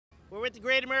We're with the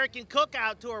Great American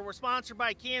Cookout Tour. We're sponsored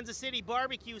by Kansas City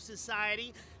BBQ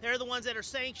Society. They're the ones that are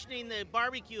sanctioning the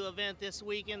barbecue event this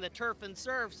weekend, the Turf and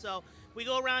Surf. So we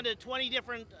go around to 20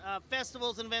 different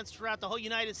festivals and events throughout the whole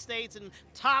United States and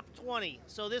top 20.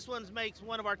 So this one makes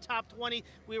one of our top 20.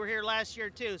 We were here last year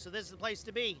too, so this is the place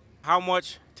to be. How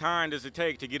much time does it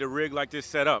take to get a rig like this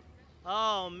set up?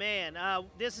 Oh man,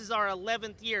 this is our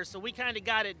 11th year, so we kind of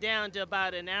got it down to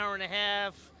about an hour and a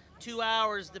half, 2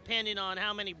 hours, depending on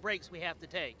how many breaks we have to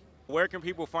take. Where can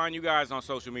people find you guys on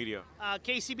social media?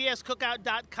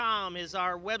 KCBScookout.com is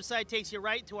our website, takes you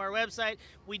right to our website.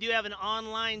 We do have an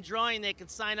online drawing they can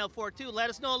sign up for too. Let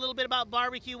us know a little bit about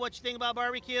barbecue, what you think about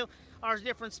barbecue, our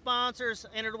different sponsors,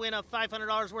 enter to win a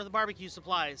 $500 worth of barbecue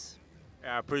supplies.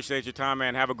 Yeah, I appreciate your time,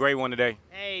 man. Have a great one today.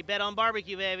 Hey, bet on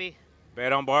barbecue, baby.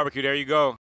 Bet on barbecue, there you go.